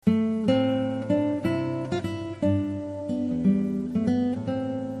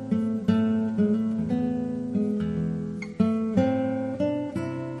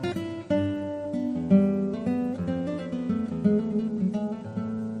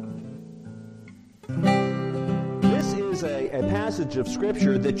is a passage of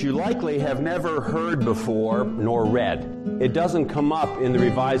Scripture that you likely have never heard before nor read. It doesn't come up in the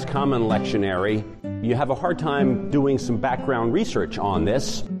Revised Common Lectionary. You have a hard time doing some background research on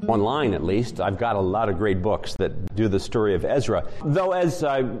this, online at least. I've got a lot of great books that do the story of Ezra. Though as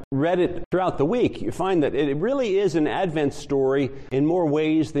I read it throughout the week, you find that it really is an Advent story in more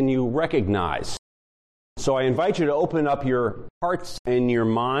ways than you recognize. So I invite you to open up your hearts and your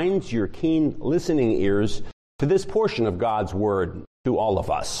minds, your keen listening ears, to this portion of God's Word to all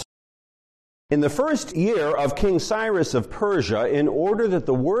of us. In the first year of King Cyrus of Persia, in order that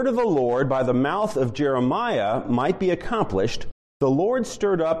the word of the Lord by the mouth of Jeremiah might be accomplished, the Lord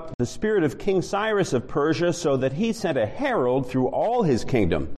stirred up the spirit of King Cyrus of Persia so that he sent a herald through all his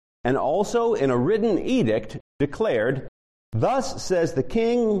kingdom, and also in a written edict declared, "Thus says the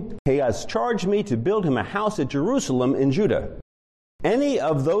king, he has charged me to build him a house at Jerusalem in Judah. Any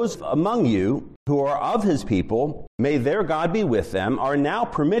of those among you who are of his people, may their God be with them, are now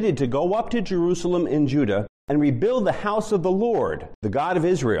permitted to go up to Jerusalem in Judah and rebuild the house of the Lord, the God of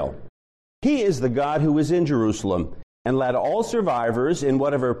Israel. He is the God who is in Jerusalem, and let all survivors in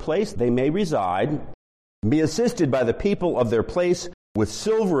whatever place they may reside be assisted by the people of their place with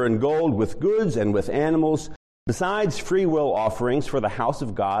silver and gold, with goods and with animals, besides free will offerings for the house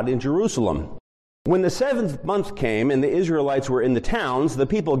of God in Jerusalem." When the 7th month came and the Israelites were in the towns, the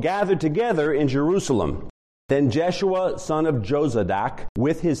people gathered together in Jerusalem. Then Jeshua, son of Jozadak,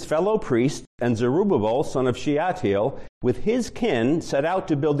 with his fellow priests, and Zerubbabel, son of Shealtiel, with his kin, set out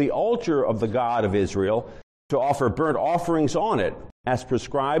to build the altar of the God of Israel, to offer burnt offerings on it, as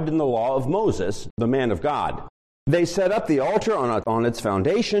prescribed in the law of Moses, the man of God. They set up the altar on its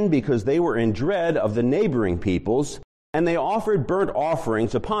foundation because they were in dread of the neighboring peoples, and they offered burnt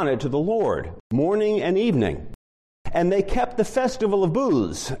offerings upon it to the Lord, morning and evening. And they kept the festival of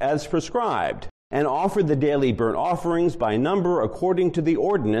booths as prescribed, and offered the daily burnt offerings by number according to the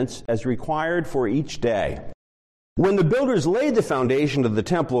ordinance as required for each day. When the builders laid the foundation of the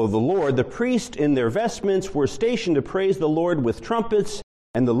temple of the Lord, the priests in their vestments were stationed to praise the Lord with trumpets,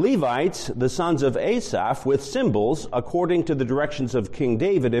 and the Levites, the sons of Asaph, with cymbals, according to the directions of King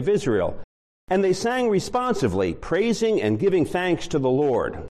David of Israel. And they sang responsively, praising and giving thanks to the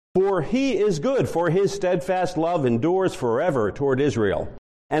Lord. For he is good, for his steadfast love endures forever toward Israel.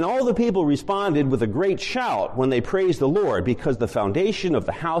 And all the people responded with a great shout when they praised the Lord, because the foundation of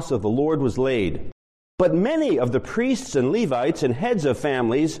the house of the Lord was laid. But many of the priests and Levites and heads of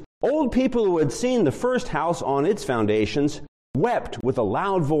families, old people who had seen the first house on its foundations, wept with a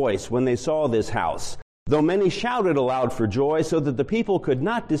loud voice when they saw this house, though many shouted aloud for joy, so that the people could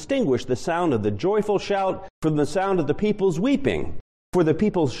not distinguish the sound of the joyful shout from the sound of the people's weeping. For the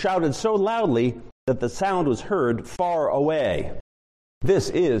people shouted so loudly that the sound was heard far away. This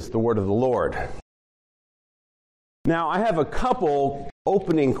is the word of the Lord. Now, I have a couple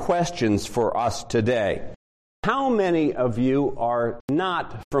opening questions for us today. How many of you are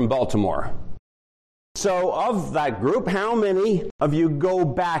not from Baltimore? So, of that group, how many of you go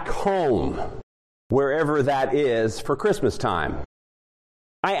back home, wherever that is, for Christmas time?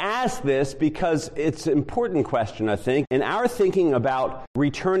 I ask this because it's an important question, I think, in our thinking about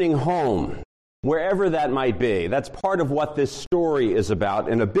returning home, wherever that might be. That's part of what this story is about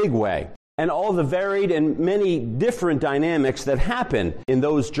in a big way, and all the varied and many different dynamics that happen in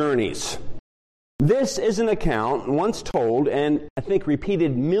those journeys. This is an account once told and I think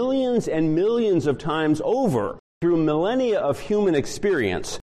repeated millions and millions of times over through millennia of human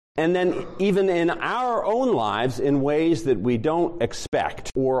experience, and then even in our own lives in ways that we don't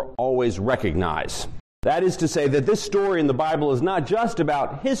expect or always recognize. That is to say that this story in the Bible is not just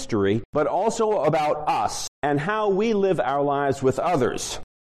about history, but also about us and how we live our lives with others.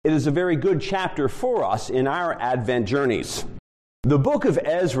 It is a very good chapter for us in our Advent journeys. The book of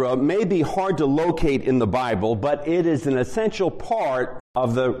Ezra may be hard to locate in the Bible, but it is an essential part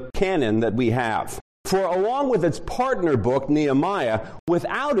of the canon that we have. For along with its partner book, Nehemiah,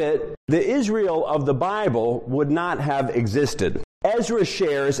 without it, the Israel of the Bible would not have existed. Ezra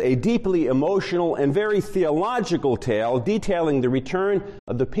shares a deeply emotional and very theological tale detailing the return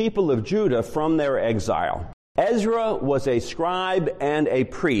of the people of Judah from their exile. Ezra was a scribe and a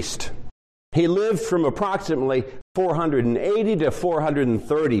priest. He lived from approximately 480 to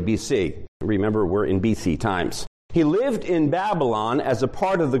 430 BC. Remember, we're in BC times. He lived in Babylon as a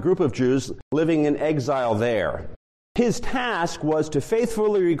part of the group of Jews living in exile there. His task was to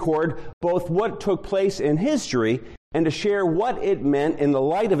faithfully record both what took place in history and to share what it meant in the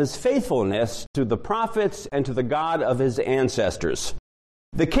light of his faithfulness to the prophets and to the God of his ancestors.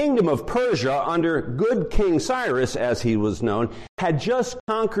 The kingdom of Persia, under good King Cyrus, as he was known, had just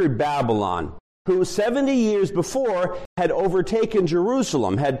conquered Babylon, who 70 years before had overtaken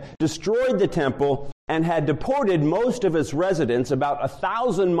Jerusalem, had destroyed the temple, and had deported most of its residents about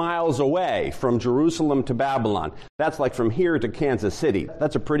 1,000 miles away from Jerusalem to Babylon. That's like from here to Kansas City.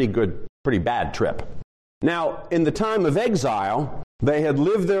 That's a pretty bad trip. Now, in the time of exile, they had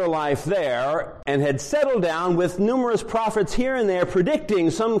lived their life there and had settled down with numerous prophets here and there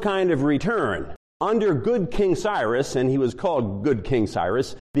predicting some kind of return. Under good King Cyrus, and he was called good King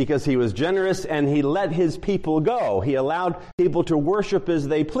Cyrus because he was generous and he let his people go. He allowed people to worship as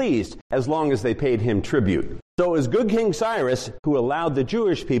they pleased, as long as they paid him tribute. So it was good King Cyrus who allowed the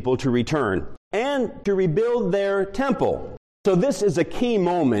Jewish people to return and to rebuild their temple. So this is a key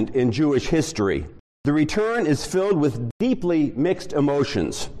moment in Jewish history. The return is filled with deeply mixed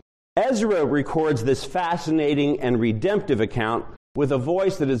emotions. Ezra records this fascinating and redemptive account with a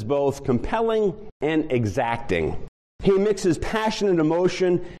voice that is both compelling and exacting. He mixes passionate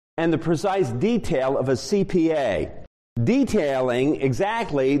emotion and the precise detail of a CPA, detailing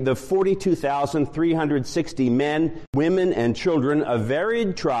exactly the 42,360 men, women, and children of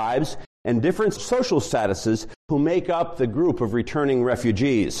varied tribes and different social statuses who make up the group of returning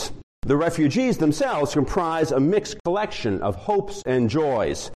refugees. The refugees themselves comprise a mixed collection of hopes and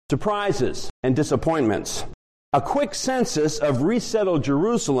joys, surprises and disappointments. A quick census of resettled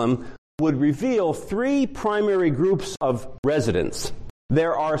Jerusalem would reveal three primary groups of residents.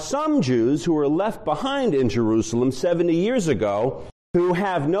 There are some Jews who were left behind in Jerusalem 70 years ago who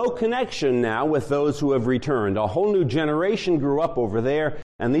have no connection now with those who have returned. A whole new generation grew up over there,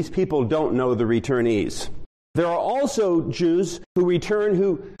 and these people don't know the returnees. There are also Jews who return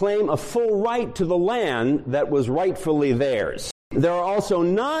who claim a full right to the land that was rightfully theirs. There are also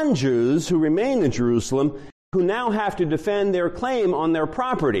non-Jews who remain in Jerusalem who now have to defend their claim on their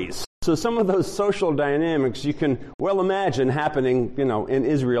properties. So some of those social dynamics you can well imagine happening, in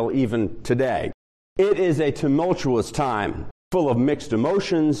Israel even today. It is a tumultuous time, full of mixed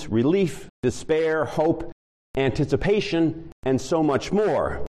emotions, relief, despair, hope, anticipation, and so much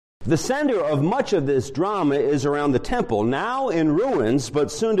more. The center of much of this drama is around the temple, now in ruins,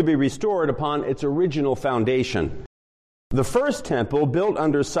 but soon to be restored upon its original foundation. The first temple, built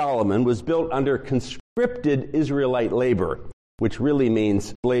under Solomon, was built under conscripted Israelite labor, which really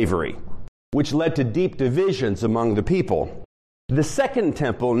means slavery, which led to deep divisions among the people. The second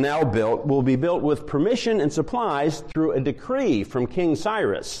temple, now built, will be built with permission and supplies through a decree from King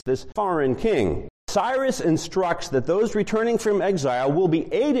Cyrus, this foreign king. Cyrus instructs that those returning from exile will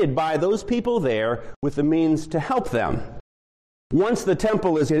be aided by those people there with the means to help them. Once the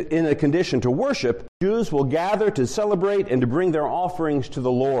temple is in a condition to worship, Jews will gather to celebrate and to bring their offerings to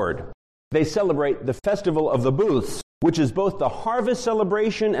the Lord. They celebrate the Festival of the Booths, which is both the harvest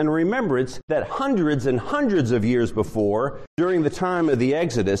celebration and remembrance that hundreds and hundreds of years before, during the time of the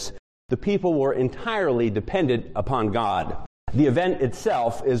Exodus, the people were entirely dependent upon God. The event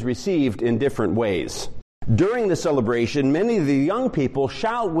itself is received in different ways. During the celebration, many of the young people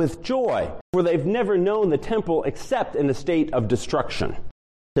shout with joy, for they've never known the temple except in a state of destruction.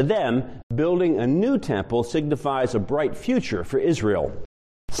 To them, building a new temple signifies a bright future for Israel.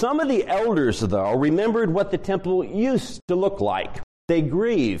 Some of the elders, though, remembered what the temple used to look like. They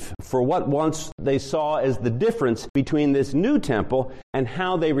grieve for what once they saw as the difference between this new temple and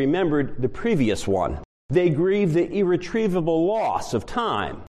how they remembered the previous one. They grieve the irretrievable loss of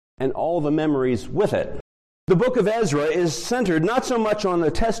time and all the memories with it. The book of Ezra is centered not so much on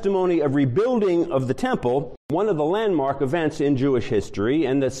the testimony of rebuilding of the temple, one of the landmark events in Jewish history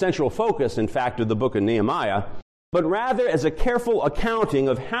and the central focus, in fact, of the book of Nehemiah, but rather as a careful accounting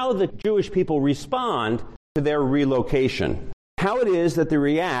of how the Jewish people respond to their relocation, how it is that they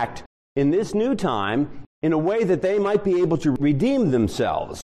react in this new time in a way that they might be able to redeem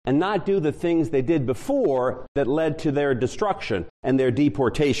themselves and not do the things they did before that led to their destruction and their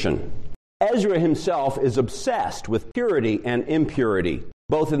deportation. Ezra himself is obsessed with purity and impurity,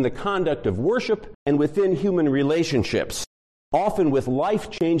 both in the conduct of worship and within human relationships, often with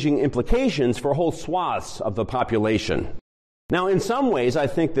life-changing implications for whole swaths of the population. Now, in some ways, I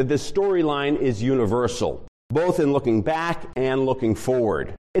think that this storyline is universal, both in looking back and looking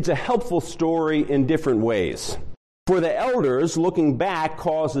forward. It's a helpful story in different ways. For the elders, looking back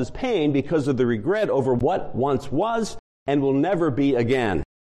causes pain because of the regret over what once was and will never be again.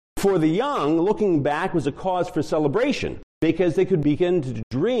 For the young, looking back was a cause for celebration because they could begin to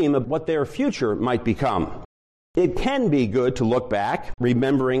dream of what their future might become. It can be good to look back.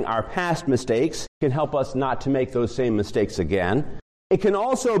 Remembering our past mistakes can help us not to make those same mistakes again. It can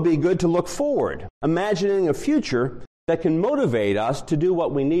also be good to look forward, imagining a future that can motivate us to do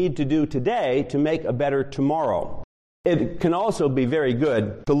what we need to do today to make a better tomorrow. it can also be very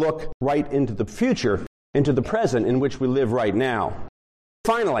good to look right into the future, into the present in which we live right now.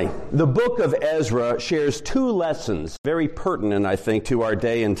 Finally, the book of Ezra shares two lessons, very pertinent, I think, to our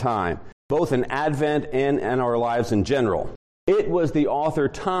day and time, both in Advent and in our lives in general. It was the author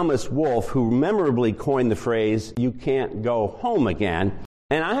Thomas Wolfe who memorably coined the phrase, "You can't go home again,"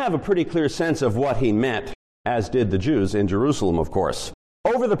 and I have a pretty clear sense of what he meant, as did the Jews in Jerusalem, of course.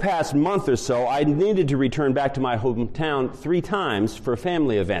 Over the past month or so, I needed to return back to my hometown 3 times for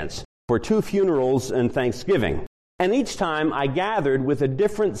family events, for 2 funerals and Thanksgiving. And each time I gathered with a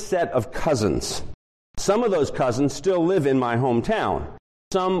different set of cousins. Some of those cousins still live in my hometown.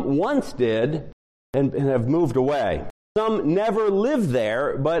 Some once did and have moved away. Some never lived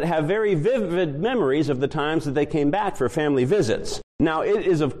there, but have very vivid memories of the times that they came back for family visits. Now, it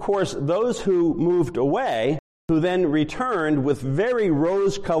is, of course, those who moved away who then returned with very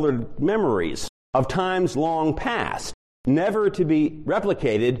rose-colored memories of times long past, never to be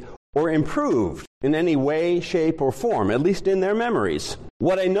replicated or improved in any way, shape, or form, at least in their memories.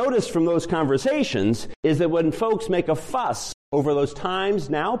 What I noticed from those conversations is that when folks make a fuss over those times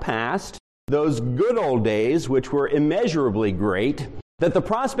now past, those good old days, which were immeasurably great, that the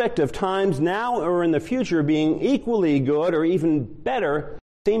prospect of times now or in the future being equally good or even better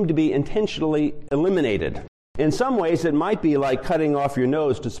seemed to be intentionally eliminated. In some ways, it might be like cutting off your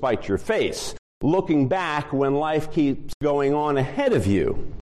nose to spite your face, looking back when life keeps going on ahead of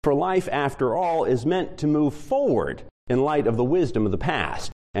you. For life, after all, is meant to move forward in light of the wisdom of the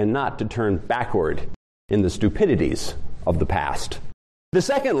past, and not to turn backward in the stupidities of the past. The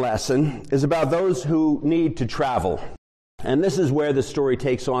second lesson is about those who need to travel. And this is where the story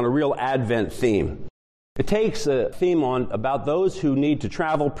takes on a real Advent theme. It takes a theme on about those who need to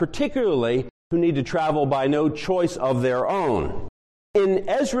travel, particularly who need to travel by no choice of their own. In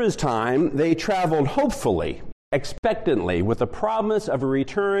Ezra's time, they traveled hopefully, expectantly, with the promise of a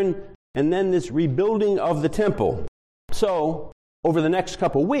return and then this rebuilding of the temple. So, over the next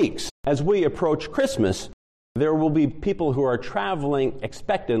couple weeks, as we approach Christmas, there will be people who are traveling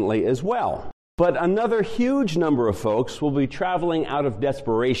expectantly as well. But another huge number of folks will be traveling out of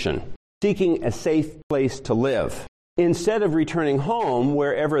desperation, seeking a safe place to live. Instead of returning home,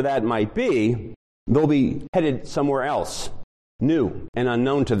 wherever that might be, they'll be headed somewhere else, new and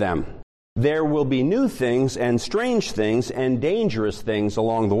unknown to them. There will be new things and strange things and dangerous things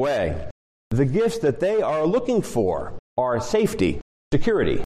along the way. The gifts that they are looking for are safety,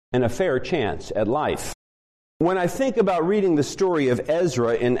 security, and a fair chance at life. When I think about reading the story of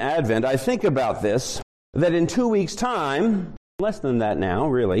Ezra in Advent, I think about this, that in 2 weeks' time, less than that now,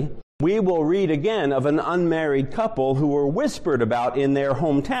 really, we will read again of an unmarried couple who were whispered about in their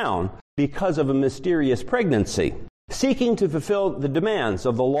hometown because of a mysterious pregnancy, seeking to fulfill the demands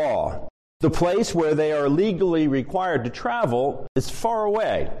of the law. The place where they are legally required to travel is far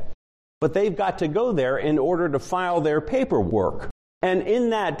away, but they've got to go there in order to file their paperwork. And in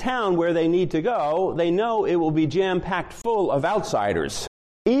that town where they need to go, they know it will be jam-packed full of outsiders.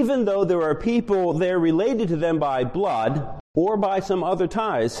 Even though there are people there related to them by blood or by some other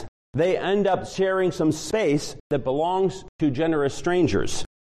ties, they end up sharing some space that belongs to generous strangers.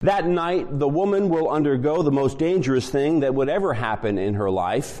 That night, the woman will undergo the most dangerous thing that would ever happen in her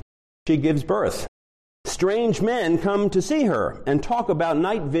life. She gives birth. Strange men come to see her and talk about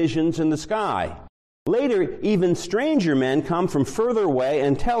night visions in the sky. Later, even stranger men come from further away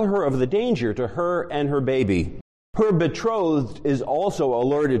and tell her of the danger to her and her baby. Her betrothed is also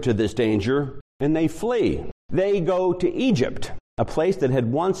alerted to this danger, and they flee. They go to Egypt, a place that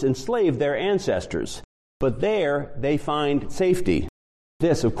had once enslaved their ancestors. But there, they find safety.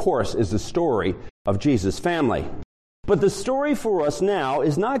 This, of course, is the story of Jesus' family. But the story for us now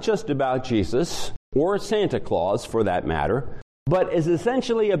is not just about Jesus, or Santa Claus for that matter, but is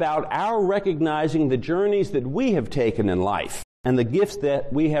essentially about our recognizing the journeys that we have taken in life and the gifts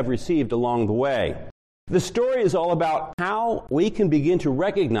that we have received along the way. The story is all about how we can begin to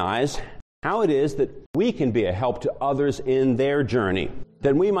recognize how it is that we can be a help to others in their journey,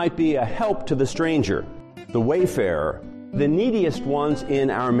 that we might be a help to the stranger, the wayfarer, the neediest ones in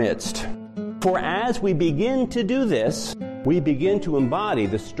our midst. For as we begin to do this, we begin to embody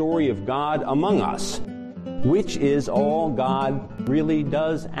the story of God among us, which is all God really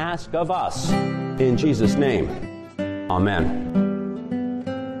does ask of us. In Jesus' name, amen.